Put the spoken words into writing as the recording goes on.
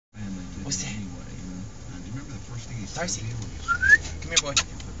What's that? Darcy. Come here, boy.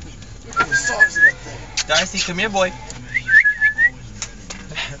 Darcy, come here, boy.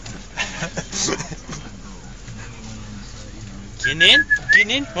 Getting in?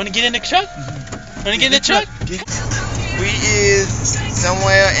 Getting in? Wanna get in the truck? Wanna get in the truck? We is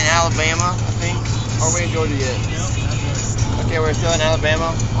somewhere in Alabama, I think. Or we in Georgia yet? Okay, we're still in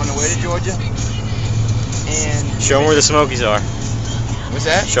Alabama on the way to Georgia. And show them where the Smokies are. What's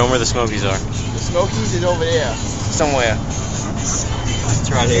that? Show them where the Smokies are. The Smokies is over there, somewhere.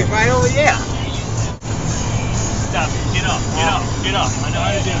 It's right here. Right over there. Stop. Get up. Get up. Get up. I know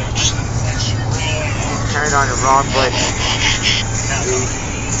how to do it. Turned on the wrong button.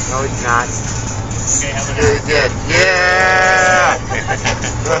 No, it's not. Okay, have a Very good. Yeah!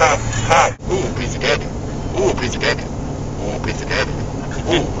 Ooh, piece of candy. Ooh, piece of candy. Ooh, piece of candy.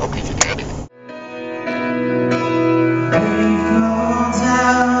 Ooh, a piece of candy.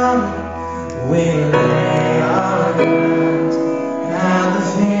 We lay our guns at the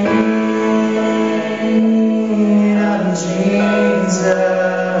feet of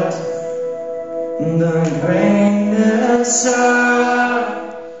Jesus, the greatest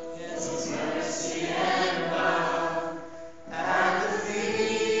of His mercy and love. At the feet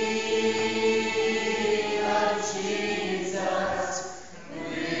of Jesus,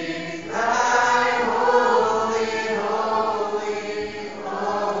 we cry, holy, holy,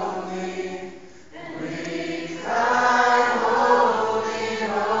 holy. We cry, holy,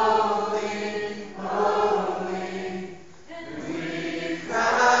 holy, holy. We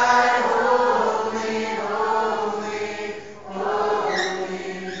cry, holy, holy, holy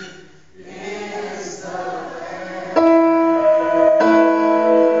is the Lamb.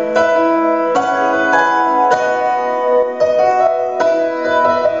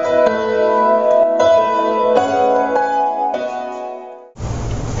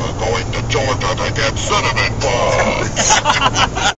 We're going to Georgia to get cinnamon buns.